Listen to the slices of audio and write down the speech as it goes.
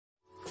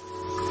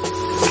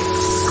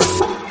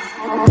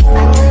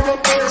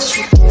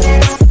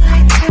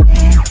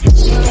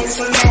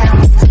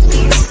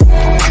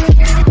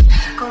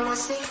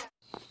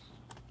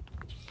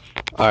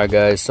Alright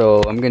guys,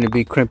 so I'm going to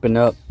be crimping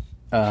up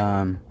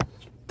the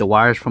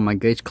wires from my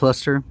gauge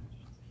cluster.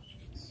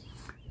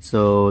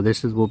 So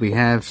this is what we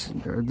have.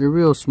 They're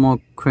real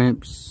small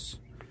crimps.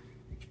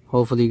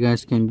 Hopefully you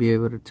guys can be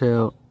able to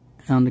tell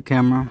on the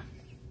camera.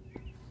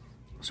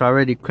 So I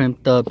already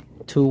crimped up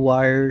 2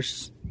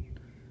 wires,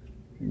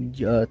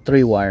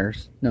 3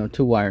 wires, no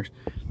 2 wires.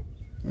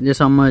 And this is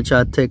how much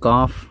I take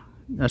off.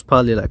 That's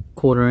probably like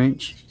 1/4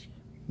 inch,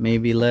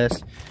 maybe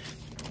less.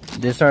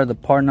 These are the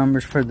part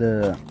numbers for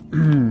the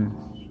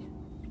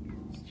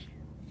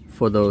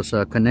for those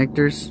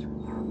connectors.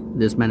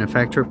 This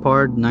manufacturer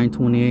part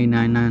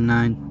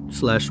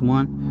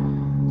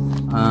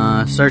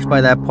 928-999/1. Search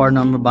by that part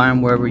number, buy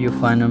them wherever you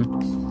find them.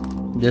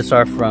 These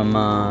are from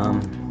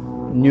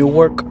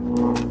Newark.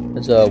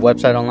 It's a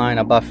website online.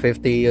 I bought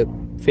 50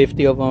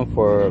 of them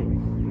for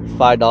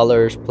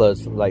 $5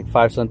 plus like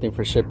 5 something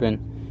for shipping.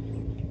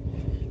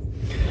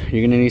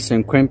 You're gonna need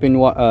some crimping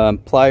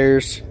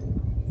pliers.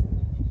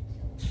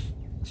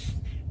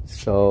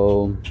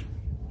 So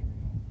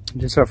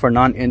these are for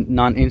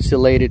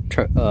non-insulated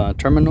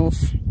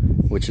terminals,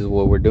 which is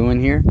what we're doing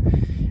here.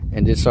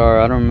 And these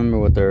are, I don't remember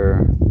what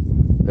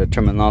the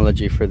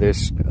terminology for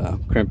this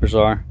crimpers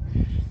are,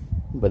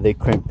 but they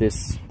crimp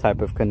this type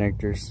of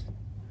connectors.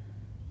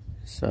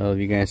 So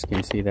you guys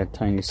can see that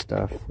tiny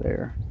stuff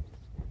there.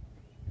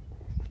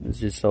 It's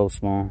just so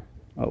small.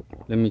 Oh,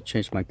 let me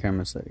change my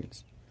camera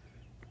settings.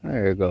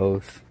 There it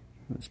goes.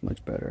 That's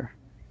much better.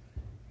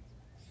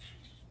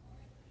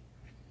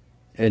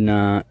 And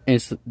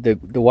it's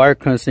the wire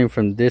comes in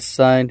from this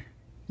side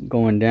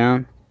going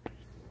down.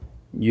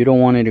 You don't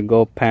want it to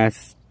go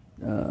past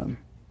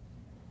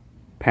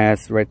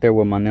right there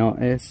where my nail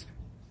is.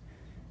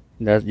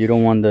 You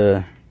don't want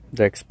the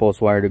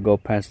exposed wire to go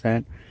past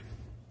that.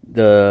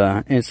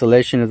 The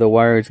insulation of the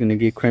wire is going to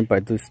get crimped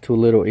by these 2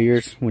 little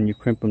ears when you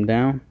crimp them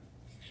down.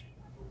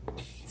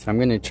 So I'm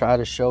going to try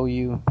to show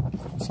you.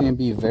 It's going to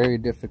be very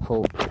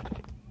difficult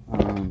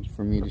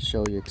for me to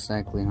show you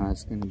exactly how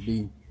it's going to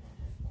be.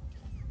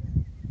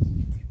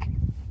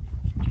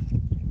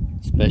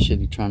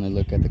 Especially trying to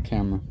look at the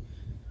camera.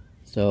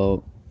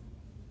 So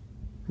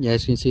you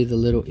guys can see the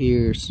little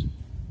ears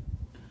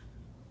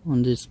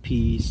on this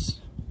piece.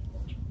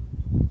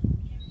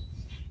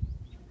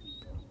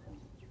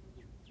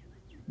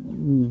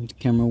 The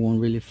camera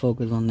won't really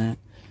focus on that,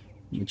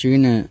 but you're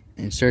gonna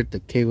insert the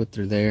cable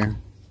through there,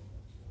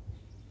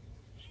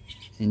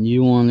 and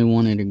you only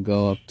want it to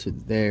go up to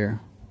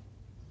there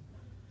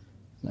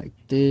like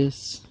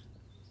this.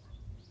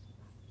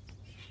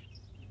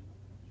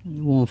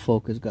 It won't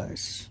focus,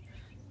 guys.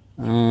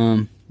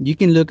 You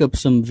can look up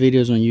some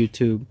videos on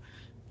YouTube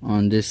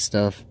on this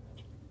stuff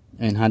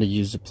and how to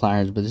use the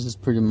pliers, but this is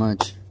pretty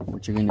much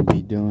what you're going to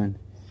be doing.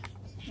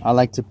 I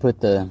like to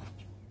put the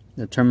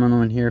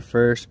terminal in here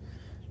first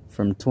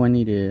from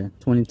 20 to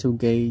 22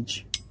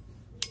 gauge,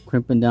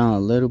 crimping down a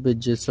little bit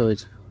just so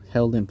it's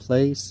held in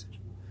place,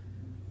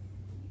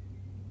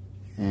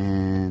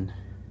 and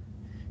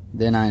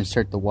then I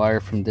insert the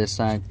wire from this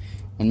side.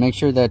 And make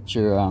sure that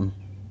your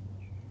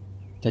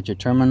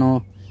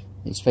terminal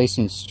is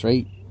facing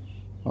straight,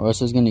 or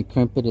else it's going to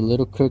crimp it a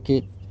little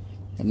crooked,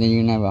 and then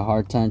you're going to have a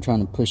hard time trying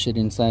to push it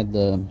inside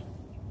the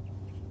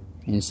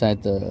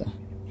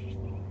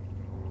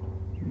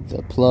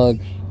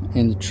plug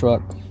in the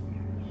truck.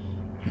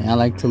 And I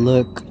like to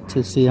look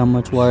to see how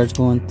much wire is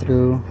going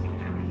through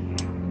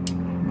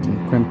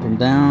and crimp them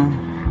down.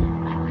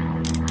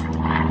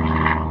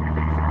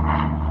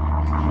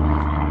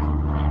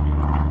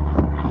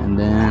 And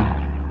then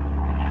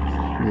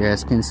you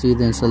guys can see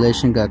the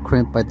insulation got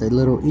crimped by the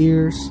little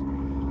ears,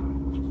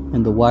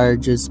 and the wire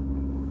just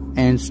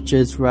ends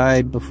just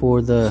right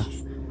before this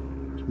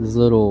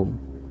little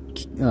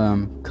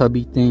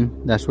cubby thing.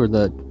 That's where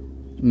the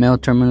male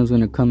terminal is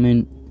going to come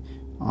in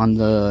on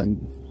the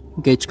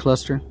gauge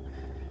cluster.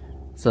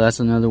 So that's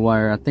another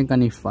wire. I think I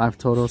need 5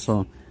 total,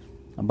 so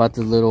I bought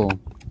the little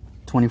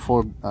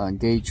 24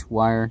 gauge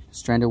wire,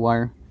 stranded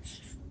wire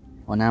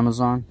on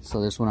Amazon. So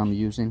that's what I'm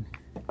using.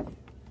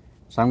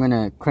 So I'm going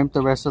to crimp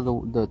the rest of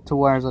the 2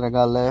 wires that I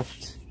got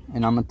left,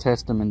 and I'm going to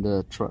test them in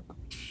the truck.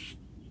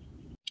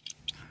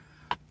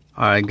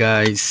 Alright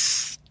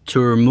guys,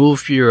 to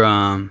remove your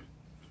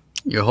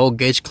whole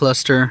gauge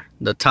cluster,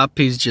 the top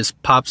piece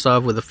just pops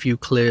off with a few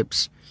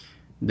clips.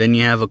 Then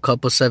you have a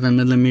couple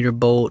 7mm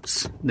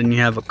bolts. Then you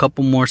have a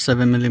couple more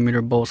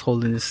 7mm bolts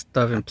holding this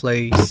stuff in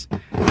place.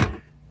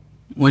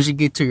 Once you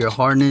get to your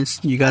harness,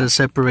 you got to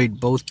separate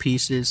both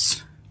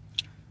pieces,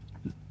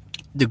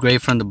 the gray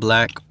from the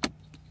black.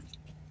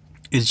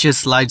 It just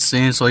slides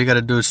in, so all you got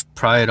to do is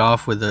pry it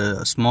off with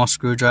a small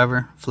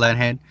screwdriver,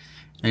 flathead,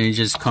 and it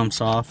just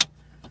comes off.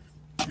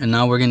 And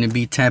now we're going to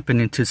be tapping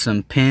into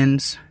some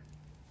pins.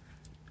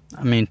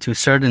 I mean, to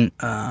certain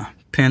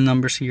pin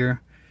numbers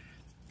here.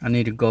 I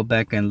need to go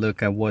back and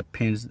look at what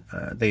pins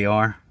they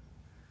are,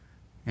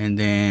 and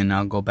then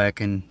I'll go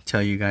back and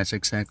tell you guys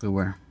exactly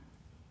where.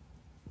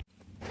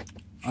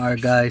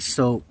 Alright guys,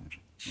 so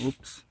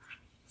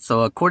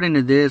according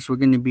to this, we're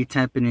going to be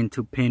tapping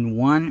into pin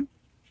 1,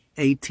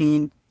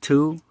 18,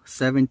 2,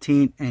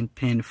 17, and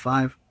pin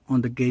 5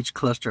 on the gauge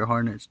cluster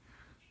harness.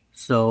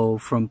 So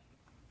from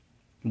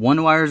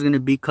one wire is going to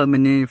be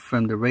coming in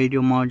from the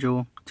radio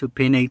module to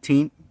pin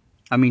 18,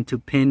 to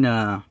pin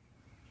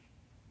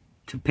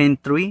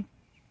 3.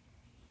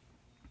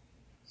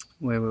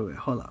 Wait,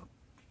 hold up.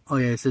 Oh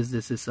yeah,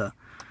 this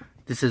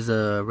is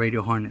a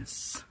radio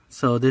harness.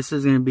 So this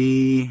is going to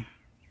be,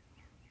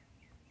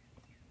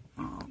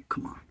 oh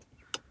come on.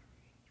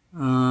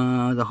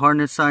 The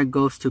harness side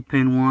goes to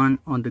pin 1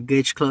 on the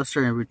gauge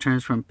cluster and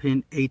returns from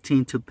pin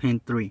 18 to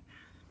pin 3.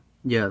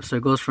 Yeah, so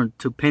it goes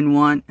to pin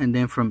 1, and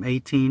then from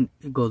 18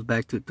 it goes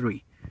back to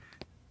 3.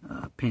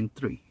 Pin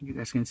 3. You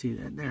guys can see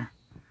that there.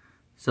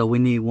 So we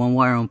need one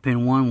wire on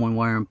pin 1, one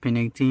wire on pin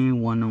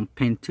 18, one on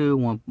pin 2,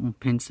 one on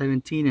pin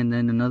 17, and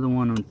then another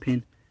one on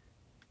pin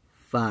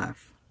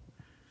 5,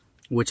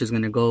 which is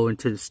going to go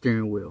into the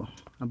steering wheel,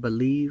 I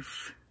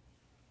believe.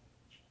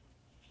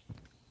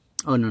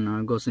 Oh no,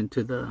 it goes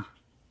into the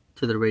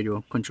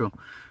radio control.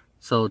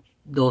 So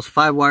those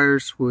 5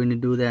 wires, we're going to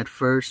do that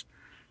first.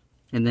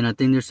 And then I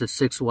think there's a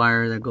 6th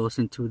wire that goes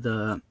into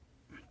the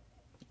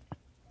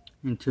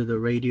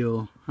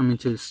radio,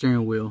 to the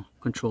steering wheel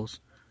controls.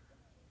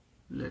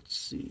 Let's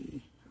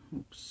see.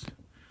 Oops.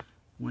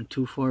 Went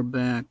too far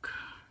back.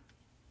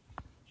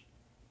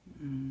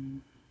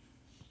 And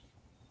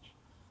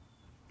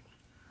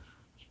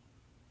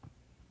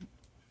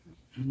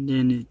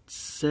then it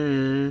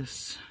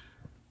says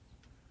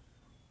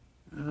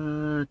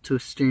to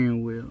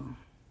steering wheel.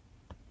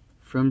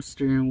 From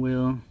steering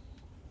wheel.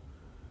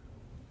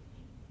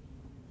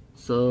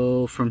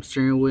 So from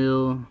steering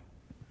wheel,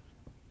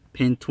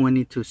 pin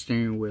 20 to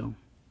steering wheel.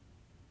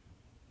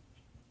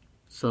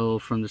 So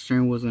from the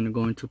steering wheel is going to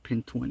go into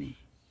pin 20.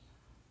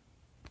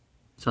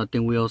 So I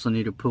think we also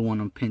need to put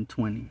one on pin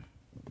 20.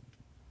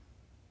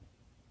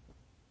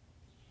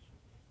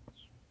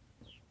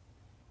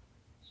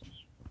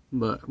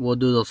 But we'll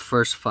do those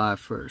first 5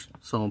 first.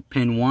 So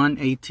pin 1,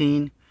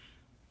 18,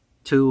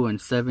 2,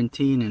 and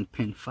 17, and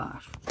pin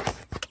 5.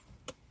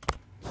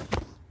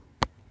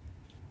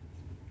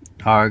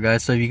 Alright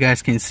guys, so if you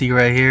guys can see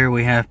right here,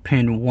 we have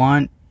pin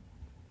 1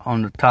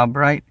 on the top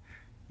right,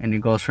 and it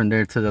goes from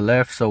there to the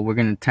left. So we're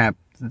going to tap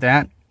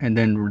that, and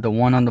then the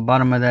one on the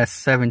bottom of that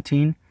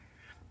 17,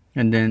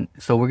 and then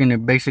so we're going to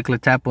basically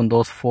tap on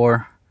those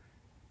 4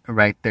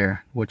 right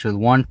there, which is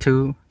 1,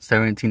 2,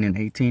 17, and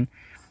 18,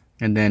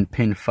 and then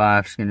pin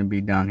 5 is going to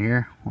be down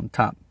here on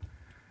top,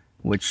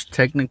 which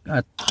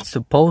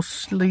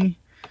supposedly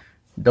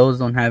those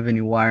don't have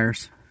any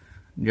wires.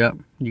 Yep,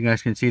 you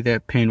guys can see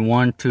that pin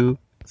 1, 2,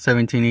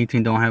 17,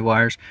 18 don't have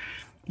wires,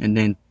 and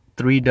then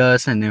 3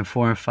 does, and then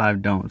 4 and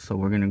 5 don't. So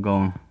we're gonna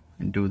go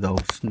and do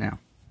those now.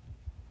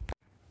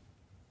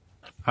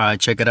 Alright,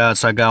 check it out.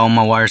 So I got all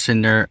my wires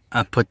in there.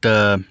 I put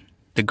the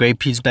gray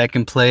piece back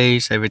in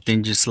place.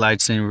 Everything just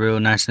slides in real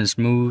nice and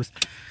smooth.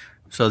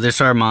 So these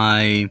are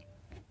my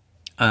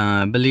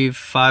I believe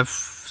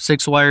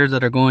 6 wires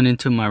that are going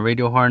into my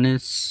radio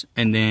harness,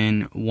 and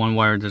then 1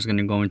 wire that's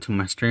gonna go into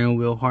my steering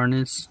wheel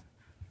harness.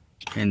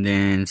 And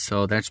then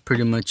so that's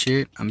pretty much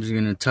it. I'm just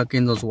gonna tuck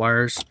in those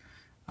wires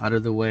out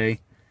of the way.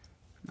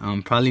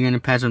 I'm probably gonna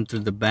pass them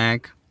through the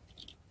back,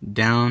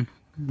 down,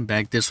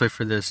 back this way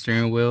for the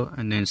steering wheel,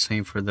 and then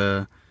same for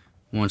the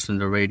ones in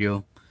the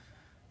radio.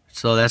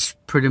 So that's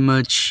pretty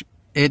much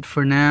it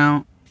for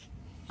now,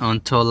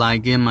 until I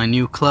get my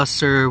new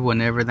cluster.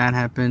 Whenever that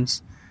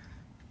happens,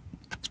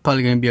 it's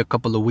probably gonna be a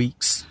couple of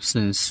weeks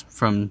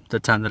from the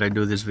time that I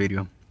do this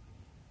video.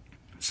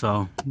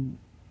 So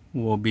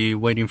we'll be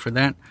waiting for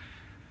that.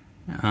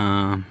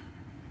 And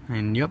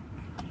yep.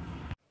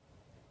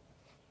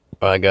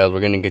 Alright guys, we're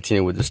going to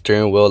continue with the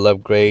steering wheel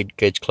upgrade,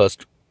 gauge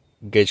cluster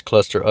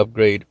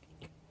upgrade.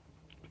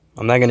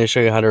 I'm not going to show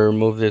you how to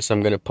remove this.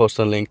 I'm going to post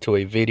a link to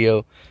a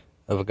video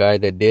of a guy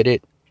that did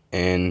it,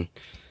 and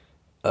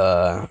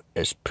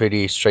it's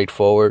pretty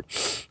straightforward.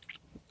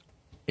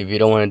 If you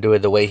don't want to do it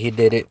the way he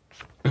did it,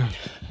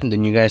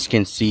 then you guys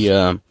can see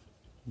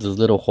those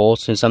little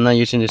holes. Since I'm not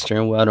using the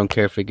steering wheel, I don't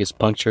care if it gets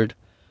punctured.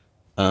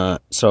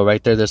 So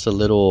right there's a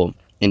little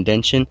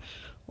indentation.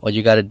 All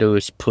you got to do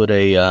is put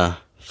a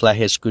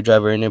flathead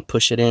screwdriver in and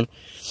push it in,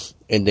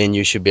 and then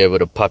you should be able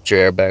to pop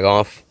your airbag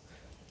off.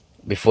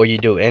 Before you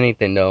do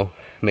anything though,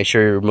 make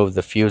sure you remove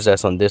the fuse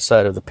that's on this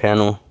side of the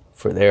panel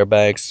for the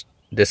airbags.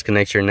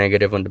 Disconnect your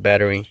negative on the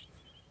battery,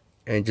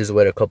 and just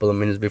wait a couple of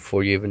minutes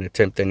before you even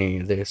attempt any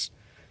of this.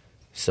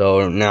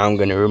 So now I'm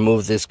going to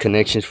remove this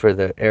connections for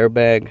the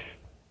airbag,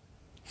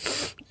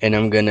 and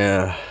I'm going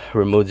to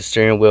remove the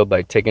steering wheel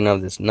by taking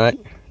off this nut,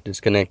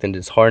 disconnecting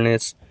this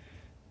harness,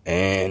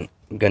 and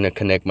I'm going to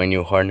connect my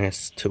new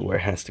harness to where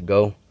it has to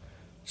go.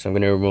 So I'm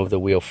going to remove the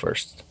wheel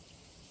first.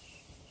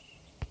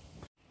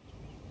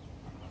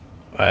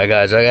 Alright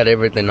guys, I got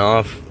everything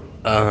off.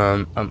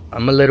 I'm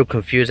a little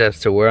confused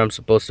as to where I'm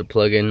supposed to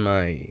plug in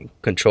my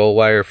control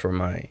wire for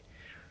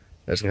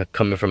that's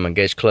coming from my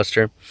gauge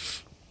cluster.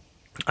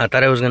 I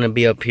thought it was going to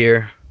be up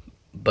here,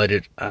 but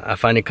I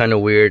find it kind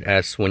of weird,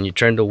 as when you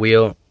turn the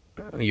wheel,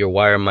 your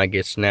wire might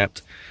get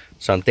snapped.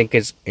 So I'm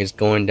thinking it's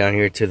going down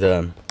here to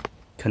the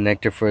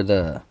connector for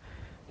the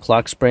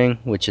clock spring,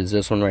 which is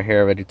this one right here.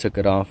 I already took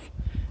it off,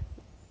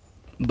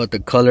 but the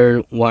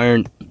color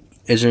wire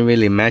isn't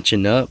really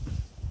matching up.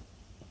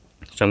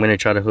 So I'm going to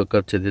try to hook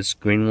up to this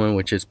green one,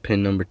 which is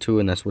pin number 2,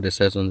 and that's what it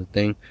says on the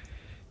thing.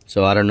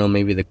 So I don't know,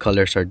 maybe the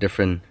colors are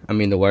different. I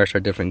mean, the wires are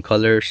different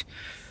colors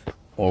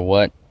or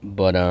what,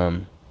 but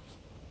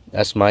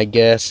that's my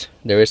guess.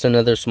 There is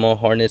another small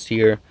harness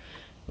here,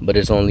 but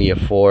it's only a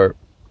 4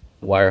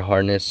 wire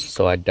harness,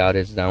 so I doubt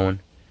it's that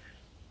one.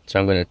 So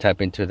I'm going to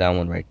tap into that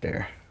one right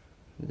there,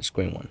 this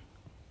green one.